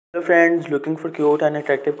Hello friends, looking for cute and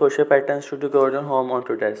attractive crochet patterns to decor your home or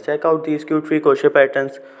to dress. Check out these cute free crochet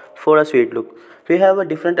patterns for a sweet look. We have a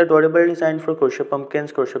different adorable design for crochet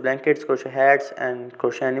pumpkins, crochet blankets, crochet hats and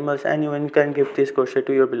crochet animals, and you even can give this crochet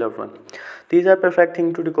to your beloved one. These are perfect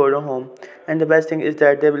thing to decor your home, and the best thing is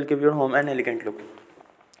that they will give your home an elegant look.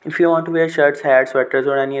 If you want to wear shirts, hats, sweaters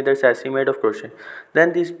or any other accessory made of crochet,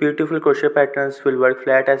 then these beautiful crochet patterns will work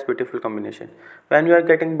flat as beautiful combination. When you are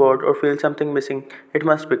getting bored or feel something missing, it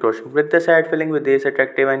must be crochet. Break the sad feeling with these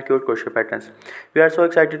attractive and cute crochet patterns. We are so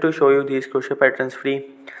excited to show you these crochet patterns free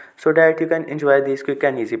so that you can enjoy these quick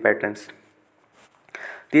and easy patterns.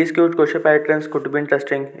 These cute crochet patterns could be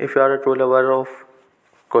interesting if you are a true lover of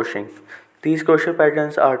crocheting. These crochet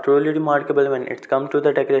patterns are truly remarkable when it comes to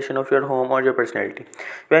the decoration of your home or your personality.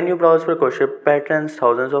 When you browse for crochet patterns,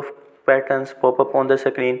 thousands of patterns pop up on the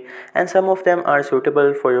screen and some of them are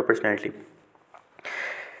suitable for your personality.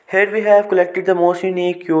 Here we have collected the most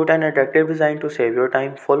unique, cute and attractive design to save your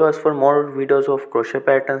time. Follow us for more videos of crochet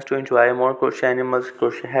patterns to enjoy more crochet animals,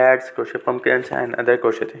 crochet hats, crochet pumpkins and other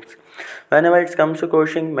crochet things. Whenever it comes to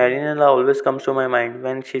crocheting, Marinella always comes to my mind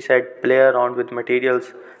when she said play around with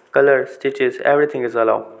materials, colors, stitches, everything is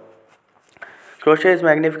allowed. Crochet is a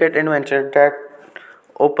magnificent invention that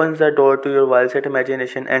opens the door to your wild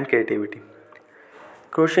imagination and creativity.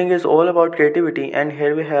 Crocheting is all about creativity, and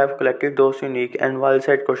here we have collected those unique and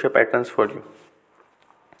well-set crochet patterns for you.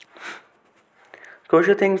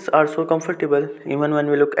 Crochet things are so comfortable even when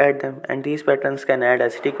we look at them, and these patterns can add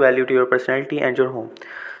aesthetic value to your personality and your home.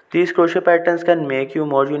 These crochet patterns can make you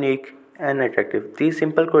more unique and attractive. These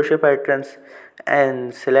simple crochet patterns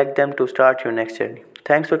and select them to start your next journey.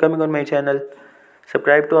 Thanks for coming on my channel.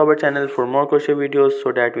 Subscribe to our channel for more crochet videos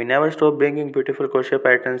so that we never stop bringing beautiful crochet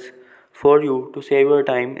patterns for you to save your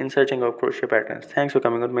time in searching of crochet patterns. Thanks for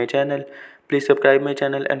coming on my channel. Please subscribe my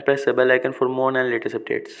channel and press the bell icon for more and latest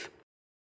updates.